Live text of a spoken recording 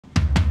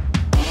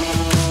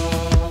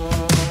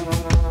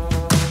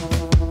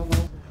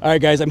All right,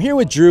 guys, I'm here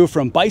with Drew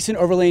from BISON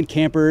Overland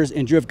Campers,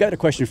 and Drew, I've got a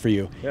question for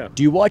you. Yeah.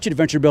 Do you watch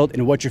Adventure Build,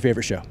 and what's your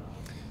favorite show?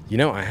 You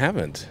know, I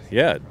haven't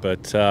yet,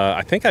 but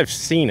I think I've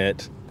seen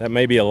it. That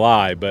may be a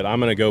lie, but I'm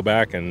going to go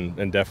back and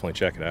definitely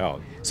check it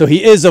out. So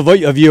he is a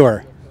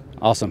viewer.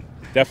 Awesome.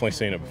 Definitely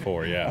seen it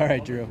before, yeah. All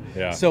right, Drew.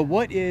 Yeah. So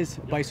what is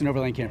BISON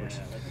Overland Campers?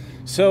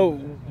 So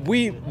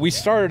we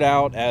started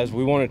out as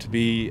we wanted to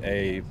be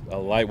a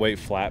lightweight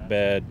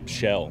flatbed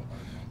shell.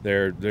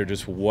 There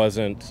just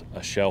wasn't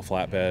a shell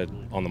flatbed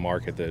on the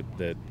market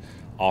that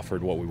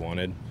offered what we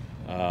wanted.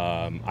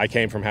 I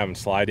came from having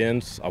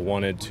slide-ins. I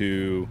wanted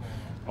to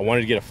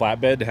get a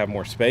flatbed to have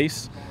more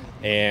space,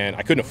 and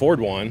I couldn't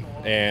afford one.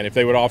 And if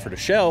they would have offered a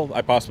shell,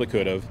 I possibly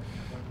could have.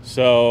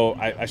 So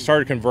I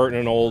started converting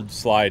an old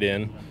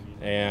slide-in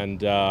and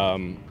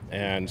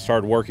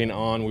started working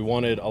on. We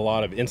wanted a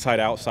lot of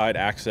inside-outside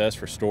access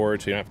for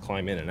storage, so you don't have to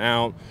climb in and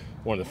out.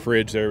 Wanted the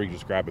fridge there, we could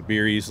just grab a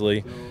beer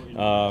easily.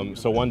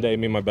 So one day,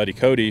 me and my buddy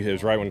Cody, it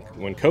was right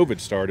when COVID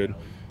started,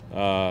 we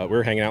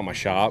were hanging out in my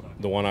shop,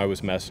 the one I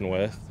was messing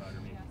with.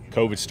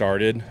 COVID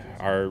started,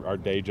 our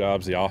day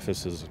jobs, the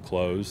offices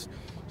closed.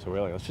 So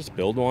we're like, let's just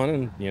build one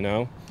and, you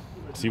know,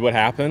 see what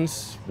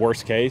happens.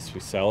 Worst case, we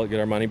sell it, get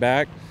our money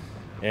back.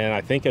 And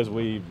I think as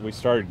we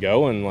started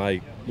going,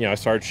 like, you know, I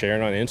started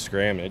sharing on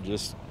Instagram, and it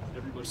just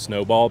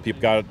snowballed.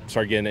 People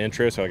started getting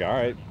interest. Like, all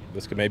right,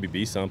 this could maybe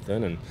be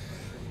something. And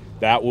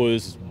that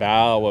was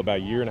about a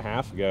year and a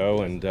half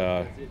ago, and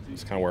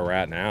it's kind of where we're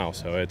at now.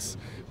 So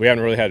we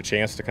haven't really had a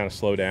chance to kind of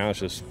slow down. It's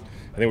just,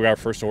 I think we got our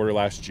first order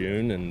last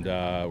June, and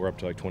we're up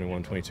to like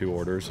 21, 22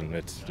 orders, and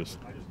it's just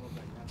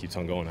keeps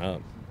on going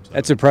up. So.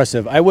 That's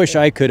impressive. I wish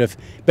I could have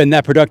been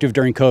that productive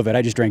during COVID.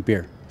 I just drank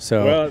beer.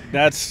 So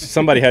well,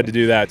 somebody had to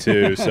do that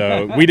too.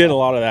 So we did a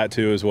lot of that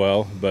too as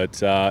well.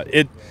 But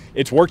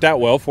it's worked out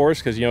well for us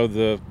because, you know,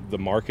 the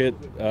market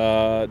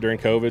during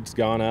COVID's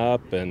gone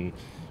up, and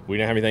we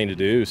didn't have anything to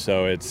do,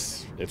 so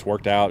it's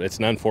worked out. It's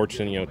an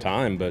unfortunate, you know,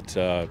 time, but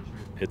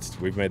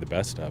we've made the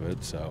best of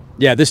it. So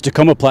yeah, this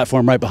Tacoma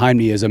platform right behind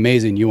me is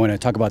amazing. You want to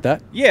talk about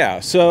that? Yeah.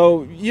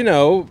 So, you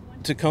know,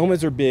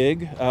 Tacomas are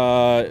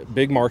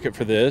big market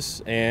for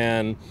this,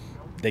 and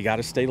they got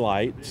to stay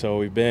light. So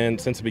we've been,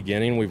 since the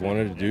beginning, we've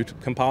wanted to do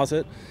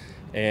composite,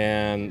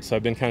 and so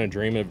I've been kind of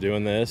dreaming of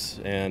doing this.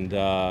 And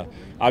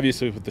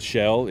obviously with the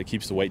shell, it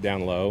keeps the weight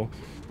down low.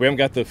 We haven't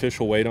got the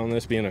official weight on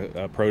this, being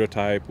a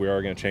prototype. We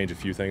are going to change a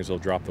few things that'll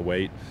drop the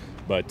weight,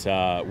 but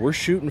we're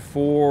shooting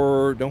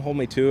for, don't hold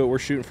me to it, we're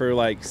shooting for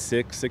like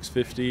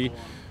 650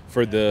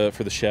 for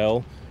the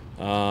shell,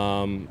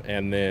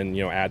 and then,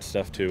 you know, add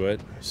stuff to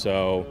it.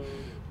 So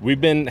we've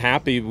been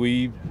happy.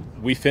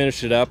 We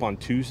finished it up on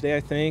Tuesday,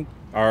 I think.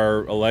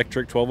 Our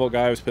electric 12-volt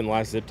guy was putting the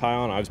last zip tie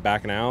on. I was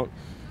backing out,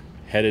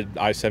 headed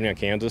I-70 on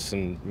Kansas,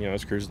 and, you know, I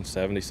was cruising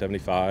 70,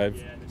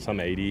 75,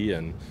 some 80,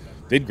 and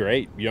did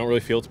great. You don't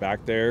really feel it's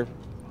back there.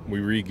 We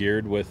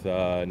re-geared with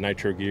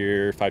nitro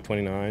gear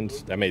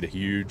 529s. That made a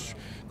huge,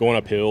 going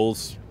up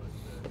hills,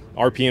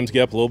 RPMs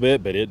get up a little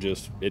bit, but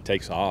it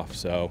takes off.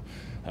 So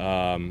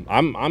I'm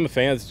a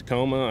fan of the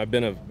Tacoma. I've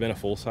been a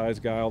full-size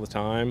guy all the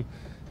time.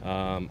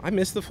 I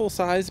miss the full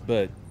size,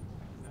 but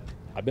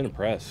I've been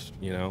impressed,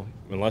 you know.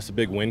 Unless a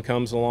big wind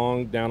comes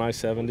along down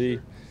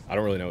I-70, I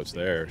don't really know what's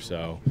there.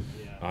 So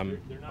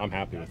I'm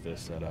happy with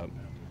this setup.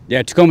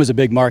 Yeah, Tacoma's a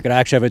big market. I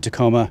actually have a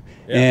Tacoma,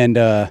 yeah. And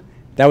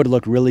that would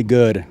look really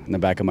good in the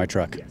back of my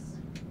truck. Yes.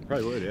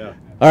 Probably would, yeah.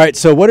 All right,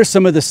 so what are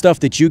some of the stuff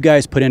that you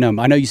guys put in them?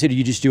 I know you said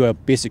you just do a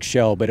basic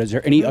shell, but is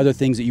there any other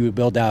things that you would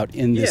build out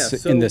in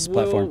this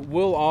platform?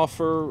 We'll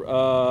offer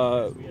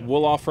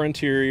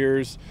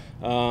interiors.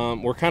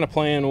 We're kind of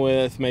playing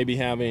with maybe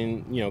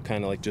having, you know,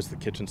 kind of like just the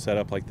kitchen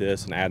setup like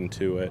this and adding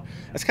to it.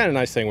 That's kind of a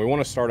nice thing. We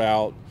want to start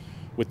out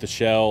with the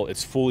shell.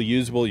 It's fully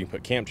usable. You can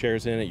put camp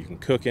chairs in it, you can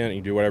cook in it,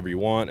 you can do whatever you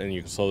want, and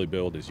you can slowly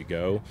build as you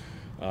go.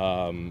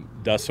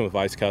 Dustin with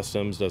Vice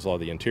Customs does a lot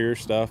of the interior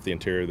stuff, the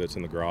interior that's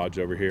in the garage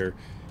over here.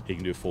 He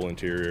can do a full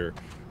interior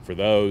for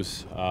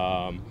those.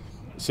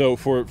 So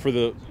for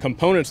the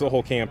components of the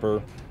whole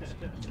camper,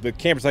 the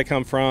campers I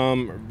come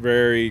from are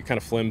very kind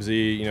of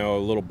flimsy, you know, a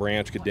little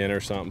branch could dent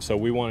or something. So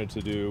we wanted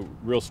to do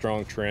real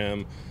strong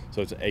trim,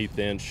 so it's an 1/8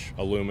 inch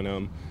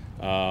aluminum.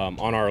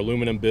 On our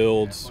aluminum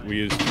builds, we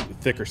use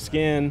thicker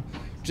skin,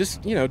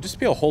 just, you know, just to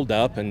be able to hold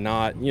up and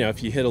not, you know,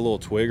 if you hit a little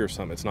twig or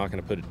something, it's not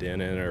going to put a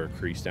dent in it or a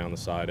crease down the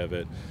side of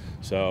it.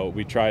 So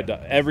we tried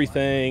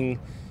everything.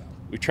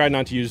 We tried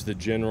not to use the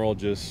general,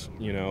 just,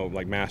 you know,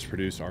 like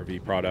mass-produced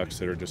RV products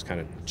that are just kind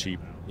of cheap,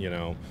 you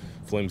know,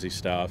 flimsy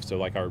stuff. So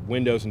like our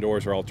windows and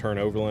doors are all turn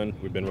Overland.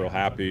 We've been real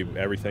happy.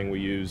 Everything we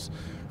use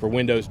for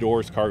windows,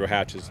 doors, cargo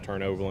hatches,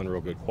 turn Overland,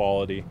 real good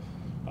quality.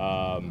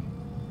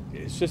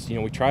 It's just, you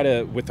know, we try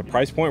to, with the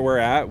price point we're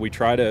at, we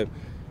try to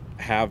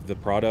have the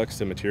products,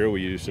 the material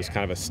we use just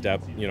kind of a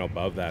step, you know,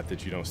 above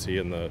that you don't see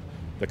in the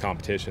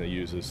competition that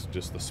uses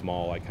just the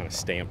small, like, kind of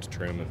stamped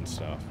trim and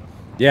stuff.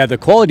 Yeah, the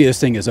quality of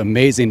this thing is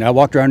amazing. I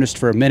walked around just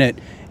for a minute,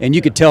 and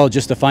you could tell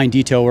just the fine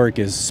detail work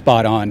is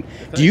spot on.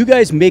 Do you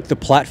guys make the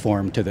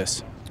platform to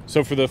this?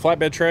 So for the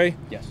flatbed tray?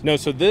 Yes. No,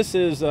 so this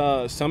is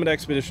Summit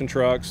Expedition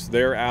Trucks.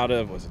 They're out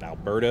of, was it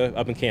Alberta,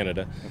 up in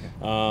Canada.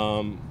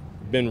 Okay.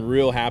 Been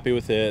real happy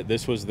with it.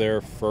 This was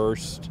their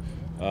first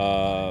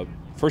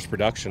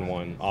production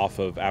one off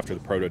of after the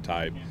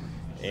prototype.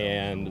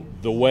 And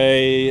the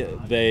way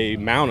they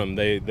mount them,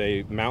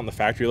 they mount in the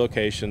factory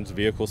locations,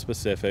 vehicle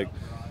specific.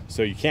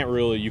 So you can't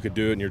really, you could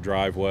do it in your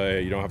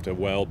driveway. You don't have to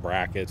weld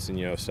brackets and,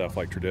 you know, stuff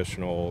like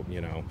traditional, you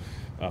know,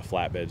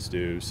 flatbeds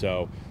do.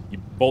 So you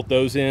bolt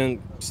those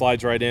in,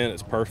 slides right in,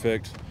 it's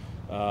perfect.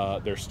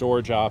 Their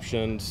storage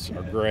options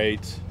are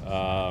great.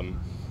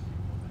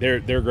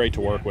 They're great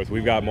to work with.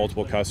 We've got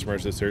multiple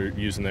customers that are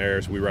using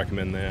theirs. We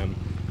recommend them.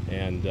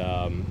 And,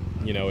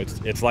 you know,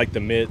 it's like the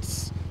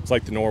mitts, it's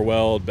like the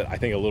Norweld, but I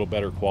think a little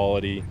better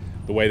quality.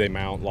 The way they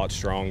mount, a lot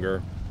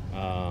stronger.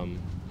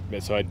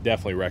 So I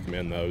definitely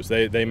recommend those.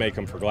 They make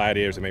them for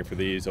Gladiators, they make for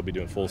these. They'll be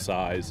doing full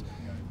size.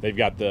 They've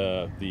got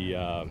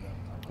the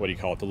what do you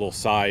call it, the little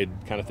side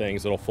kind of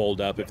things that'll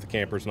fold up if the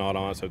camper's not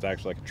on, so it's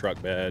actually like a truck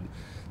bed.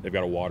 They've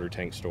got a water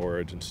tank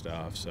storage and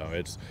stuff. So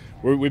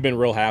we've been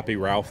real happy.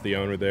 Ralph, the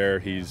owner there,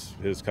 his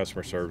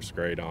customer service is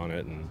great on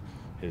it, and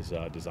his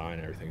design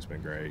and everything's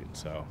been great.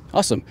 So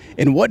awesome.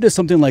 And what does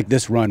something like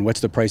this run?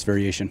 What's the price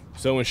variation?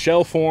 So in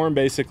shell form,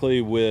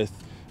 basically with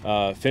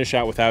finish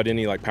out without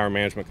any like power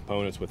management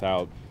components,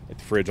 without like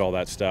the fridge, all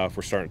that stuff,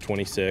 we're starting at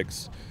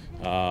 26,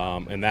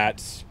 and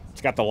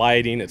it's got the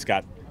lighting, it's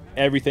got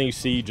everything you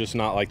see, just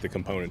not like the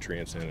componentry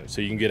in it. So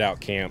you can get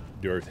out, camp,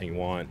 do everything you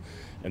want,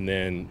 and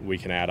then we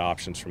can add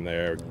options from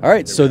there. All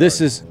right, so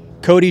this is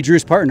Cody,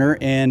 Drew's partner,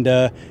 and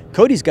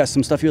Cody's got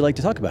some stuff you'd like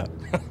to talk about.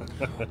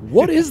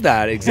 What is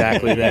that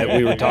exactly that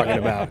we were talking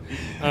about?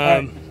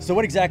 So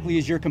what exactly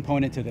is your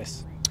component to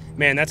this?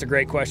 Man, that's a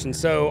great question.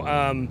 So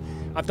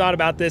I've thought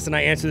about this, and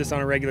I answer this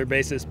on a regular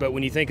basis, but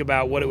when you think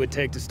about what it would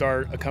take to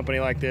start a company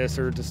like this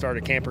or to start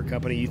a camper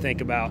company, you think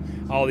about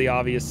all the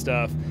obvious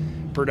stuff: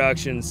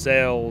 production,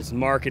 sales,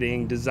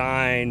 marketing,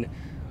 design,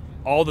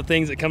 all the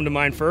things that come to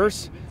mind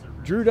first.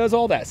 Drew does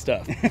all that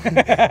stuff.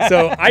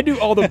 So I do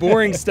all the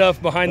boring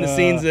stuff behind the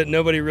scenes that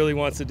nobody really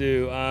wants to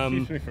do.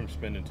 Keeps me from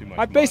spending too much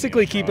I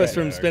basically keep us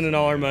from spending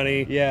all our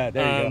money. Yeah,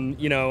 there you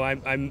go. You know,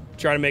 I'm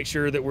trying to make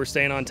sure that we're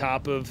staying on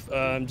top of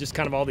just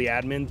kind of all the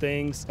admin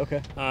things.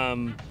 Okay.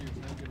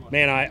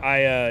 Man,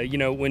 I you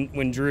know,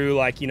 when Drew,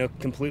 like, you know,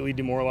 completely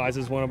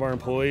demoralizes one of our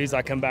employees,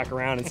 I come back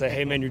around and say,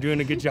 hey man, you're doing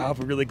a good job.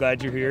 We're really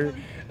glad you're here.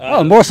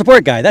 Moral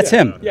support guy. That's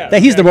him. Yeah,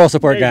 he's the moral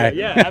support guy.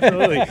 Yeah,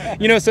 absolutely.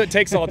 You know, so it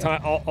takes all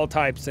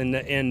types, and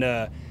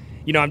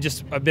you know,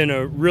 I've been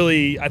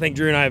I think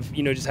Drew and I have,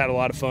 you know, just had a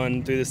lot of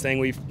fun through this thing.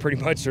 We've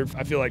pretty much,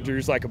 I feel like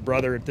Drew's like a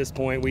brother at this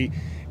point. We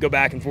go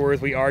back and forth,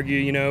 we argue,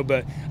 you know,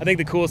 but I think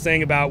the coolest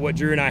thing about what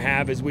Drew and I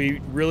have is we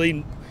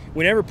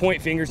never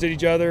point fingers at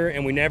each other,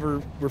 and we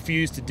never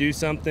refuse to do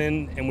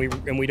something, and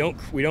we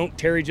don't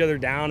tear each other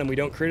down, and we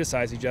don't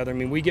criticize each other. I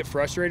mean, we get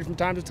frustrated from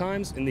time to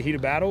time in the heat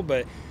of battle,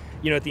 but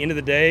you know, at the end of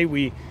the day,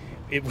 we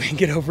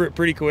get over it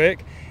pretty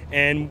quick,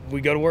 and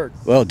we go to work.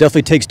 Well, it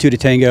definitely takes two to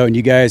tango, and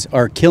you guys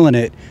are killing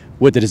it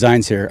with the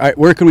designs here. All right,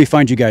 where can we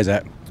find you guys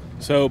at?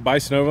 So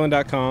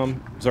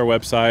bisonoverland.com is our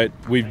website.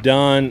 We've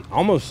done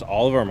almost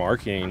all of our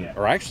marketing,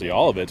 or actually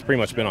all of it's pretty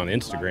much been on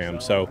Instagram.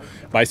 So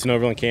Bison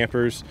Overland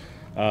Campers,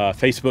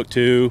 Facebook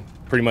too,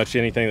 pretty much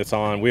anything that's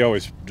on. We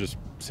always just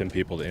send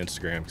people to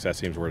Instagram because that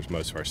seems where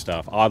most of our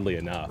stuff, oddly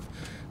enough.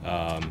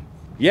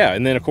 Yeah,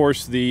 and then of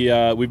course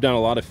we've done a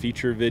lot of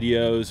feature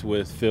videos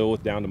with Phil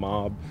with Down to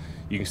Mob.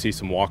 You can see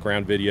some walk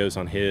around videos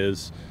on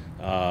his,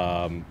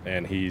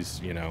 and he's,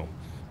 you know,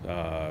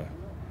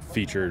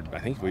 featured. I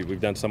think we've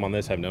done some on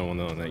this, have no one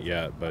on that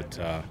yet, but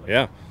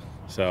yeah.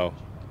 So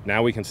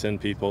now we can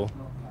send people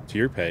to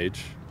your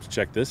page to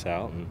check this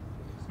out, and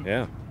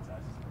yeah.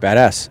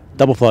 Badass.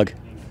 Double plug.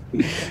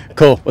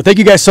 Cool. Well, thank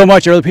you guys so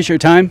much. I really appreciate your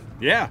time.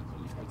 Yeah.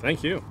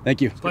 Thank you.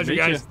 Thank you. Pleasure,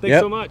 guys. Thanks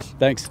so much.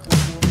 Thanks.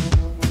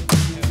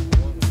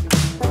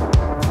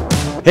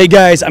 Hey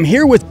guys, I'm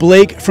here with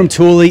Blake from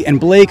THULE, and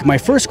Blake, my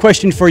first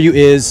question for you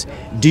is,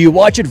 do you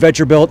watch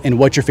Adventure Built, and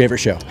what's your favorite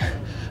show?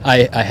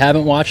 I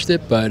haven't watched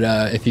it, but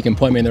if you can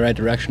point me in the right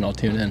direction, I'll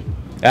tune in.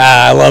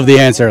 I love the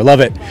answer.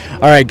 Love it.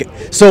 All right.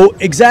 So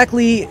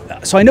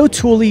I know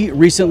THULE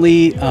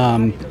recently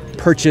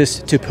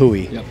purchased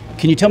Tepui. Yep.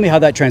 Can you tell me how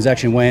that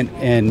transaction went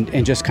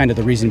and just kind of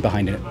the reason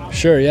behind it?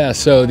 Sure, yeah.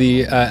 So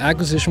the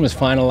acquisition was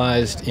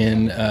finalized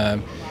in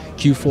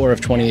Q4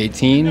 of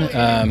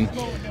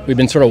 2018. We've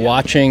been sort of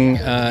watching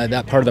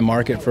that part of the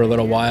market for a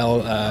little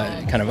while,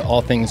 kind of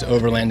all things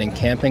overland and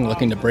camping,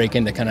 looking to break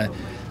into kind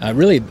of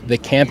really the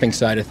camping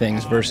side of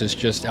things versus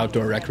just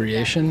outdoor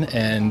recreation,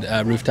 and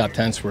rooftop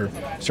tents were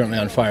certainly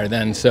on fire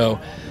then.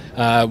 So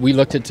we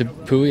looked at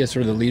Tepui as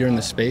sort of the leader in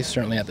the space,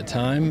 certainly at the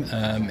time,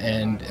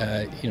 and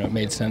you know, it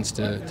made sense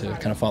to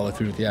kind of follow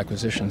through with the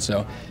acquisition.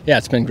 So yeah,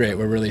 it's been great.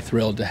 We're really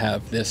thrilled to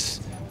have this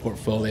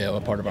portfolio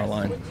a part of our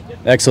line.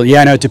 Excellent.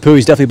 Yeah, I know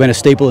Tepui's definitely been a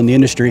staple in the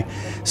industry.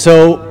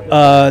 So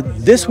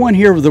this one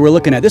here that we're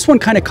looking at, this one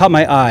kind of caught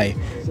my eye.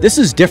 This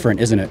is different,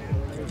 isn't it?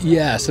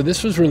 Yeah, so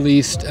this was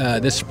released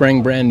this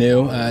spring, brand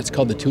new. It's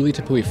called the THULE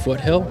Tepui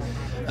Foothill.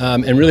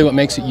 And really what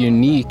makes it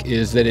unique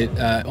is that it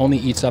only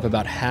eats up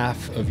about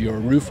half of your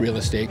roof real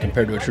estate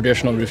compared to a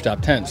traditional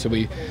rooftop tent. So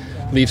we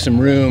leave some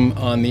room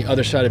on the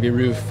other side of your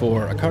roof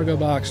for a cargo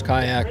box,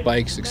 kayak,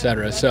 bikes,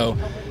 etc. So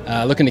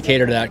looking to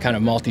cater to that kind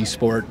of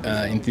multi-sport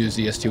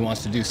enthusiast who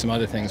wants to do some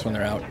other things when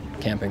they're out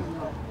camping.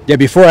 Yeah,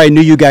 before I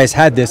knew you guys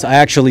had this, I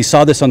actually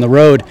saw this on the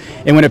road,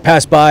 and when it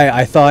passed by,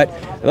 I thought,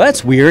 well,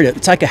 that's weird.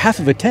 It's like a half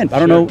of a tent. I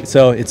don't know.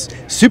 So it's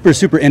super,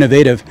 super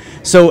innovative.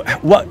 So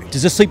what,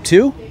 does this sleep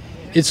two?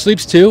 It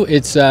sleeps two.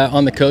 It's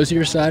on the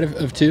cozier side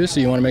of two, so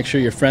you want to make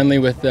sure you're friendly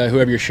with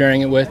whoever you're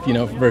sharing it with, you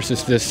know,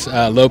 versus this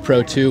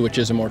Lowepro 2, which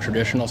is a more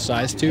traditional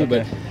size 2,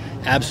 but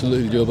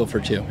absolutely doable for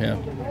two, yeah.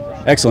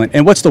 Excellent.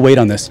 And what's the weight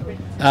on this?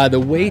 The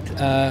weight,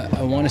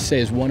 I want to say,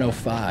 is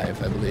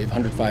 105, I believe,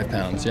 105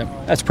 pounds, yep.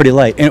 That's pretty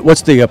light. And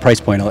what's the price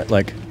point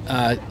like?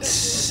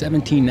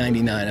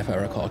 $17.99, if I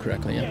recall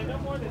correctly, yeah.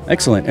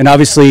 Excellent. And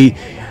obviously,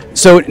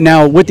 so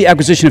now with the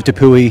acquisition of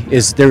Tepui,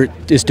 is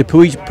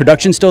Tepui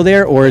production still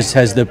there, or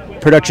has the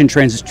production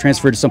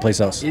transferred to someplace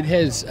else? It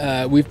has.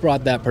 We've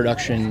brought that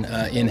production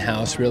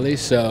in-house, really.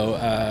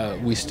 So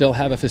we still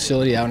have a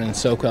facility out in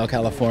SoCal,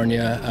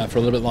 California, for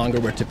a little bit longer,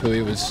 where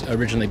Tepui was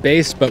originally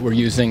based. But we're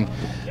using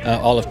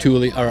all of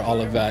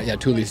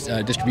Thule's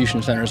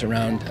distribution centers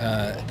around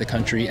the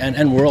country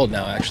and world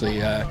now. Actually,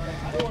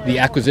 the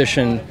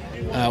acquisition,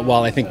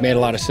 while I think made a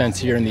lot of sense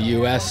here in the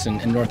U.S.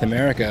 and North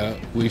America,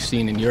 we've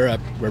seen in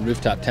Europe, where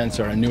rooftop tents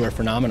are a newer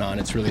phenomenon,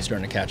 it's really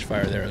starting to catch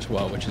fire there as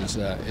well, which is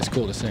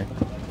cool to see.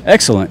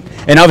 Excellent.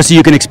 And obviously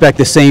you can expect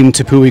the same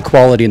Tepui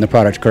quality in the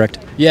product, correct?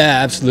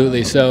 Yeah,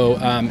 absolutely. So,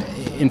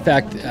 in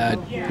fact,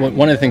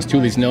 one of the things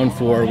Thule's known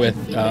for with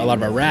a lot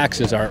of our racks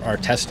is our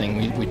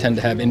testing. We tend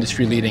to have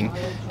industry-leading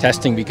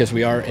testing because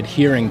we are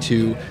adhering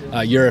to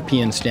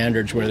European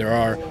standards where there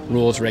are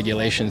rules,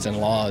 regulations, and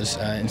laws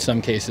in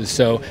some cases.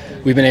 So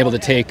we've been able to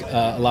take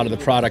a lot of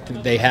the product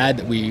that they had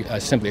that we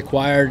simply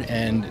acquired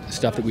and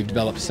stuff that we've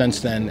developed since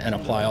then and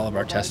apply all of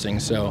our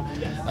testing. So,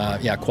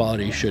 yeah,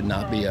 quality should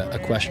not be a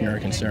question or a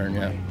concern.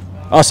 Yeah.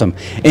 Awesome.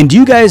 And do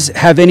you guys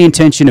have any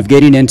intention of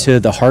getting into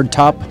the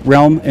hardtop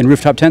realm in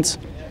rooftop tents?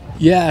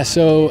 Yeah,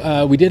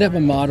 so we did have a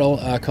model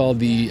called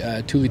the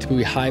Thule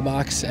Tepui High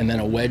Box, and then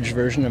a wedge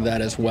version of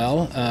that as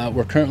well.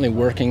 We're currently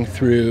working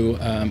through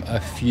a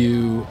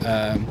few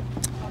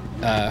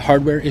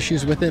hardware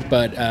issues with it,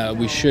 but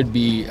we should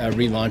be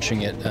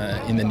relaunching it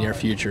in the near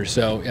future.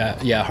 So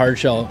yeah, hard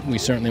shell, we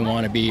certainly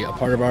want to be a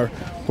part of our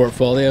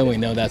portfolio. We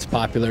know that's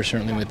popular,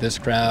 certainly with this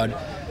crowd.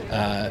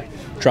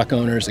 Truck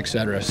owners,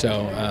 etc.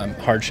 So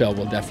hard shell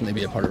will definitely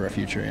be a part of our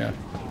future. Yeah.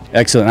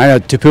 Excellent. I know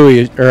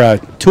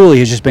Thule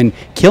has just been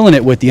killing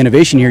it with the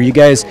innovation here. You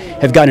guys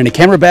have gotten into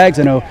camera bags.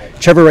 I know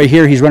Trevor right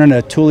here, he's running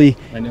a Thule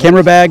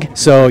camera bag.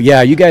 So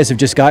yeah, you guys have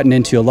just gotten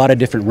into a lot of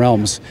different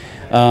realms.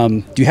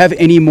 Do you have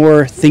any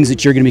more things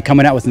that you're going to be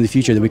coming out with in the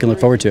future that we can look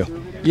forward to?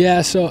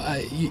 Yeah, so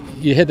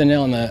you hit the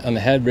nail on the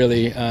head,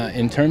 really.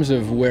 In terms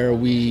of where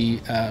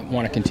we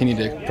want to continue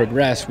to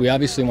progress, we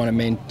obviously want to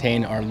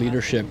maintain our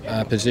leadership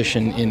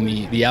position in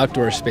the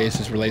outdoor space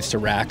as relates to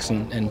racks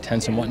and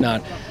tents and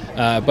whatnot.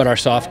 But our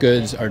soft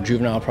goods, our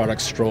juvenile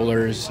products,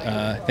 strollers,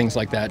 things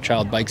like that,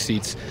 child bike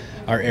seats,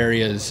 are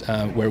areas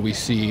where we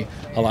see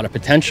a lot of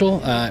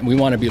potential. We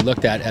want to be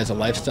looked at as a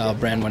lifestyle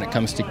brand when it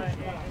comes to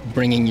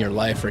bringing your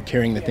life or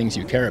carrying the things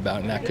you care about,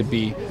 and that could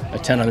be a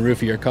tent on the roof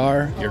of your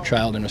car, your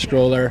child in a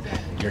stroller,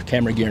 your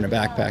camera gear in a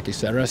backpack,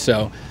 etc.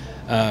 So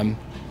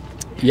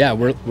yeah,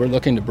 we're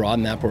looking to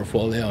broaden that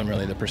portfolio and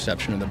really the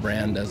perception of the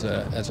brand as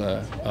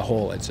a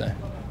whole, I'd say.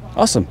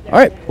 Awesome. All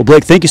right, well,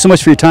 Blake, thank you so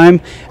much for your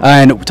time,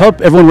 and tell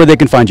everyone where they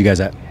can find you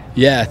guys at.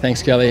 Yeah,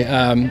 thanks, Kelly.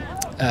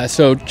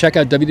 So check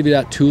out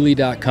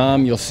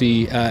www.thule.com. You'll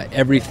see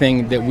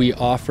everything that we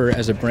offer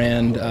as a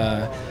brand,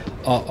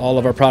 all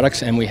of our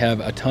products, and we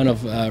have a ton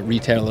of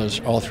retailers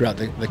all throughout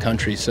the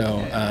country.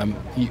 So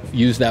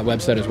use that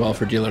website as well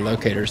for dealer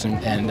locators,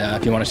 and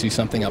if you want to see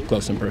something up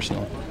close and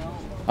personal.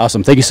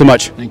 Awesome. Thank you so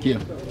much. Thank you.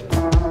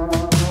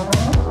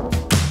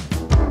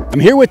 I'm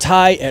here with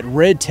Ty at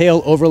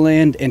REDTAIL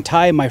Overland, and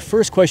Ty, my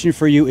first question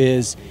for you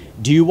is,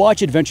 do you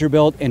watch Adventure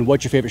Built, and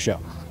what's your favorite show?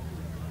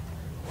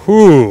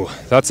 Whew,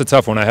 that's a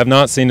tough one. I have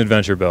not seen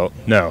Adventure Built,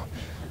 no.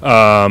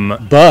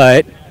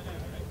 But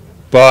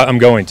I'm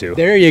going to.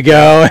 There you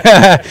go.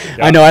 Yeah.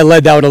 I know I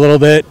led that one a little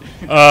bit.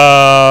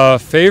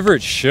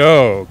 Favorite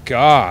show,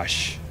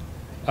 gosh.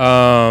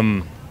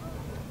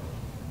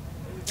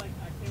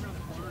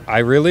 I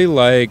really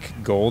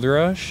like Gold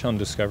Rush on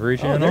Discovery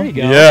Channel. Oh, there you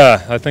go.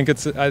 Yeah, I think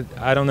it's,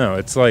 I don't know,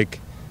 it's like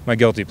my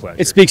guilty pleasure.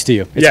 It speaks to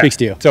you. It speaks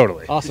to you.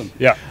 Totally. Awesome.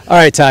 Yeah. All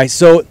right, Ty.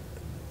 So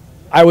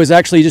I was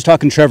actually just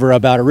talking to Trevor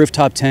about a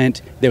rooftop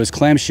tent that was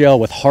clamshell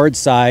with hard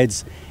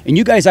sides, and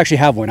you guys actually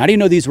have one. I didn't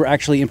know these were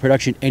actually in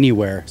production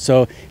anywhere.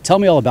 So tell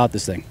me all about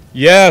this thing.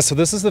 Yeah, so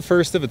this is the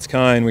first of its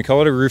kind. We call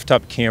it a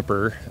rooftop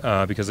camper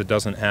because it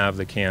doesn't have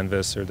the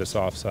canvas or the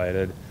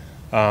soft-sided.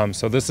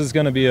 So this is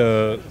going to be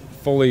a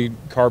fully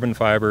carbon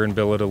fiber and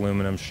billet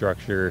aluminum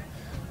structure.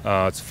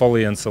 It's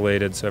fully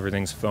insulated, so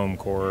everything's foam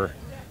core.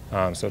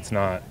 So it's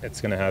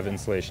going to have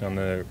insulation on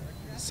the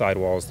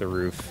sidewalls, the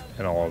roof,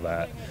 and all of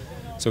that.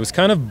 So it was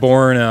kind of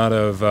born out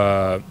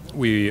of,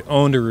 we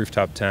owned a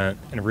rooftop tent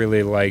and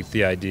really liked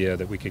the idea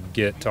that we could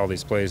get to all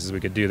these places. We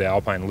could do the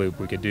Alpine Loop.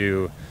 We could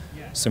do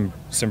some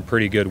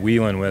pretty good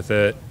wheeling with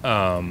it,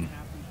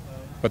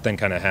 but then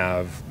kind of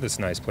have this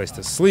nice place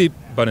to sleep.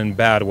 But in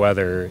bad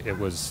weather, it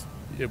was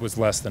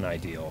less than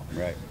ideal.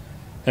 Right.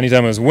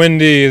 Anytime it was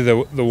windy,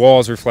 the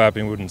walls were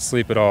flapping, we wouldn't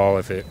sleep at all.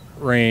 If it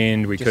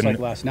rained, we couldn't. Just like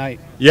last night.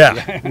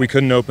 Yeah, we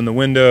couldn't open the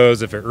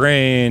windows. If it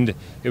rained,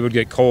 it would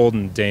get cold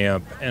and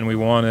damp. And we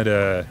wanted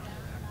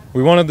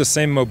the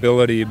same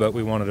mobility, but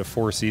we wanted a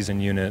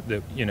 4-season unit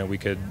that, you know, we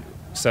could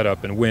set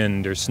up in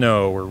wind or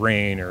snow or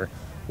rain or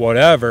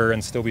whatever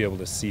and still be able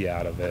to see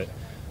out of it.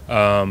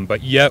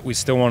 But yet we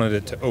still wanted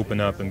it to open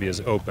up and be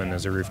as open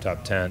as a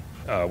rooftop tent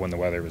when the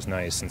weather was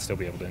nice, and still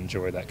be able to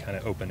enjoy that kind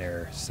of open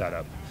air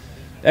setup.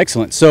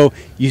 Excellent. So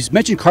you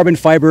mentioned carbon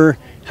fiber.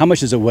 How much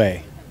does it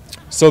weigh?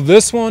 So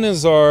this one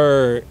is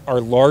our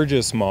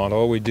largest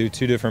model. We do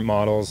 2 different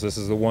models. This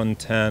is the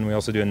 110. We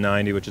also do a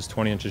 90, which is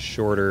 20 inches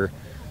shorter.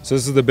 So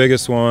this is the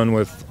biggest one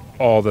with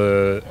all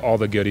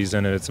the goodies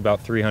in it. It's about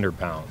 300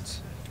 pounds.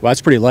 Well,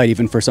 that's pretty light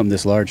even for something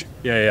this large.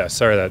 Yeah.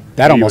 Sorry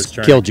that almost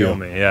killed you.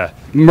 Me. Yeah.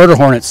 Murder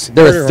hornets.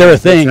 They're a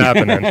thing. It's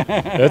happening.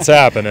 It's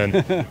happening.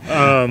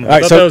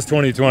 I thought that was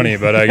 2020,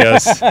 but I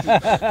guess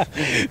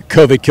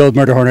COVID killed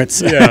murder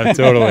hornets. Yeah,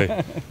 totally.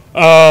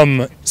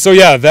 So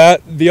yeah,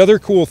 the other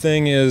cool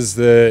thing is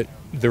that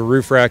the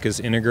roof rack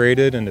is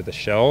integrated into the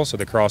shell, so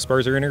the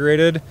crossbars are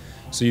integrated,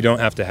 so you don't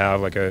have to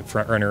have like a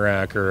front runner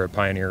rack or a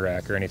Pioneer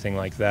rack or anything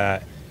like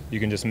that. You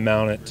can just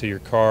mount it to your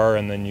car,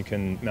 and then you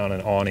can mount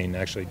an awning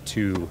actually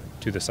to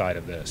the side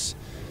of this.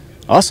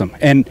 Awesome.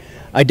 And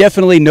I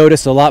definitely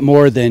noticed a lot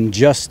more than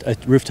just a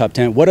rooftop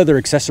tent. What other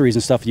accessories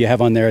and stuff do you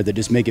have on there that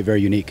just make it very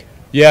unique?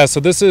 Yeah,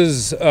 so this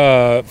is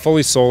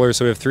fully solar,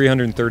 so we have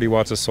 330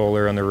 watts of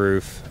solar on the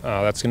roof.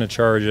 That's going to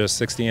charge a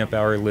 60 amp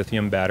hour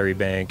lithium battery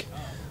bank,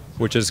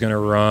 which is going to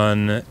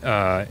run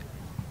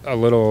a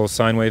little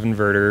sine wave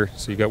inverter.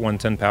 So you got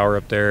 110 power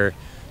up there.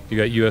 You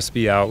got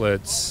USB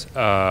outlets.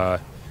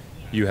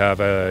 You have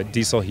a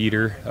diesel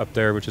heater up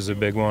there, which is a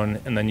big one,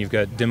 and then you've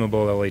got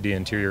dimmable LED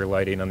interior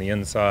lighting on the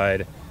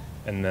inside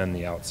and then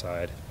the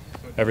outside.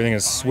 Everything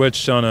is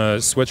switched on a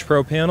Switch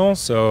Pro panel,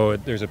 so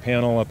there's a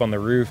panel up on the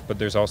roof, but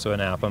there's also an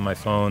app on my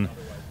phone,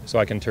 so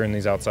I can turn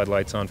these outside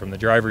lights on from the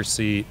driver's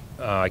seat.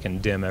 I can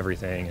dim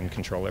everything and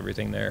control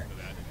everything there.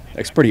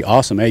 That's pretty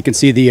awesome. You can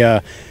see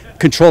the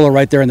controller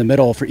right there in the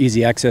middle for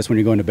easy access when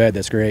you're going to bed.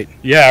 That's great.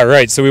 Yeah,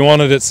 right. So we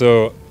wanted it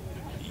so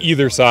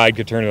either side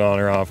could turn it on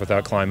or off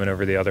without climbing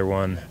over the other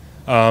one.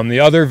 The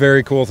other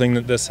very cool thing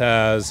that this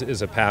has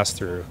is a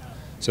pass-through.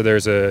 So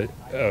there's a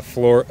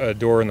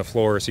door in the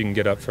floor, so you can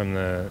get up from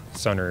the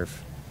sunroof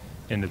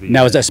into the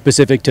Now, is that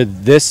specific to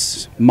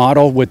this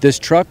model with this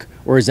truck,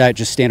 or is that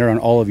just standard on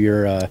all of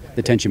your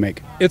the tents you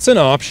make? It's an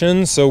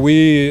option. So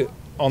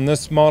on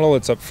this model,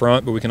 it's up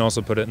front, but we can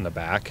also put it in the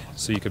back.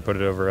 So you could put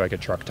it over like a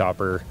truck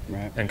topper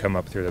and come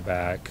up through the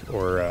back.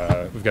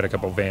 Or we've got a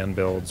couple van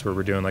builds where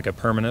we're doing like a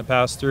permanent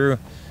pass-through,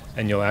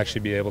 and you'll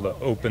actually be able to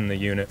open the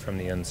unit from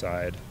the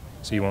inside,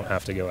 so you won't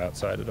have to go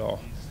outside at all.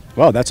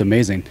 Wow, that's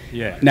amazing.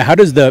 Yeah. Now, how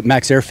does the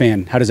Max Air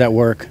fan, how does that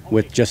work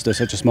with just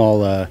such a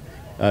small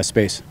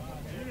space?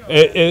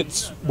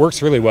 It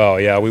works really well,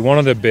 yeah. We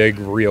wanted a big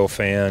real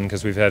fan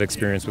because we've had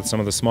experience with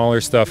some of the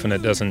smaller stuff, and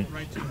it doesn't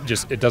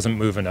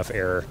move enough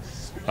air.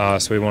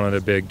 So we wanted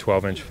a big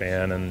 12-inch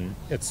fan, and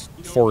it's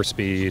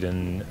 4-speed,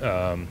 and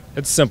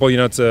it's simple. You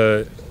know, it's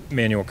a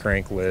manual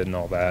crank lid and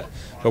all that.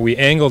 But we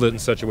angled it in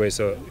such a way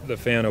so the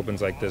fan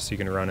opens like this, so you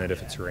can run it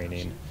if it's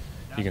raining.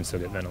 You can still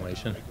get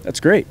ventilation. That's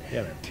great.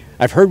 Yeah, man.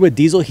 I've heard with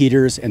diesel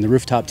heaters and the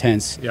rooftop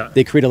tents, Yeah.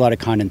 they create a lot of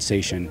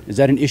condensation. Is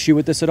that an issue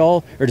with this at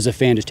all, or does a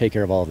fan just take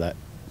care of all of that?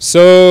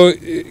 So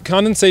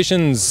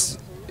condensation's,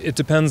 it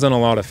depends on a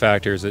lot of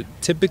factors. It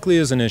typically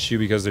is an issue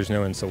because there's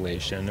no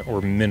insulation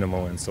or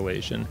minimal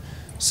insulation.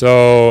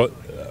 So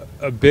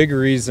a big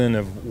reason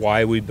of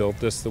why we built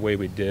this the way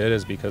we did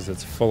is because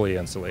it's fully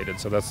insulated.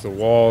 So that's the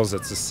walls,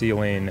 that's the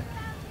ceiling,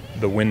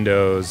 the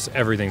windows,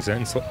 everything's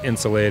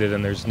insulated,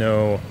 and there's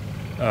no,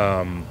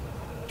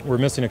 we're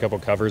missing a couple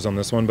covers on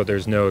this one, but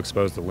there's no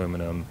exposed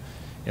aluminum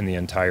in the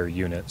entire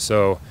unit.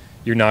 So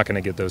you're not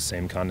going to get those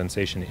same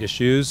condensation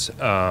issues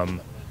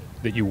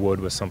that you would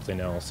with something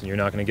else. And you're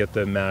not going to get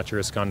the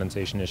mattress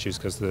condensation issues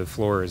because the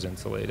floor is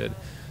insulated.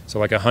 So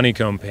like a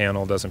honeycomb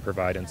panel doesn't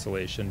provide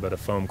insulation, but a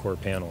foam core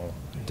panel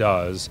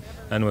does.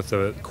 And with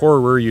the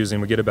core we're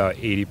using, we get about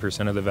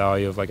 80% of the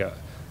value of like a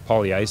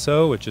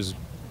polyiso, which is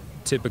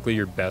typically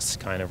your best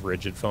kind of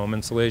rigid foam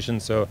insulation.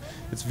 So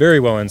it's very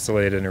well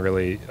insulated and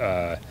really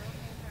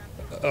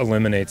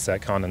eliminates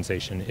that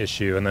condensation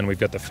issue. And then we've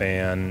got the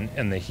fan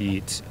and the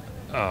heat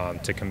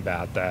to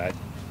combat that,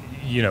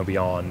 you know,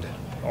 beyond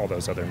all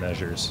those other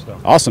measures. So.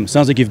 Awesome.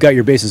 Sounds like you've got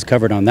your bases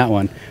covered on that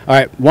one. All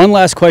right, one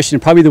last question,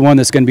 probably the one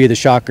that's going to be the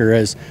shocker,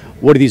 is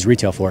what do these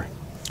retail for?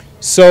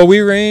 So we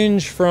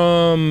range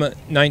from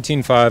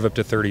 $19,500 up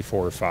to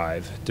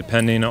 $34,500,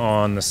 depending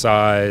on the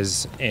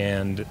size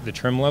and the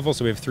trim level.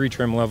 So we have 3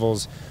 trim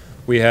levels.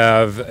 We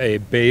have a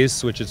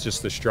base, which is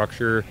just the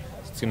structure.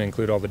 It's going to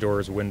include all the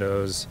doors,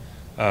 windows,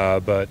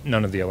 but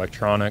none of the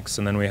electronics.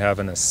 And then we have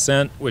an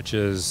Ascent, which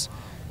is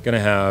going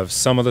to have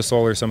some of the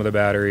solar, some of the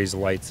batteries,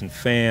 lights, and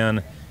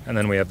fan. And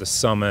then we have the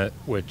Summit,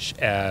 which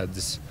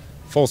adds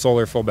full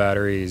solar, full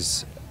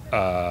batteries,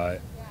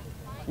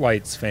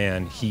 lights,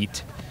 fan,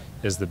 heat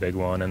is the big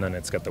one. And then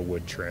it's got the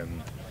wood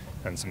trim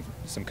and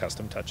some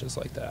custom touches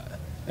like that.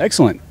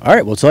 Excellent. All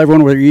right, well, tell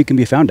everyone where you can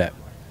be found at.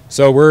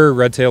 So we're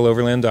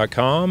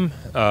redtailoverland.com,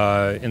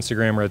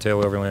 Instagram,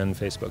 Redtail Overland,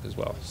 Facebook as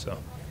well. So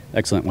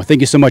Excellent. Well,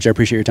 thank you so much. I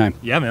appreciate your time.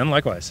 yeah, man,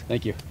 likewise.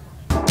 Thank you.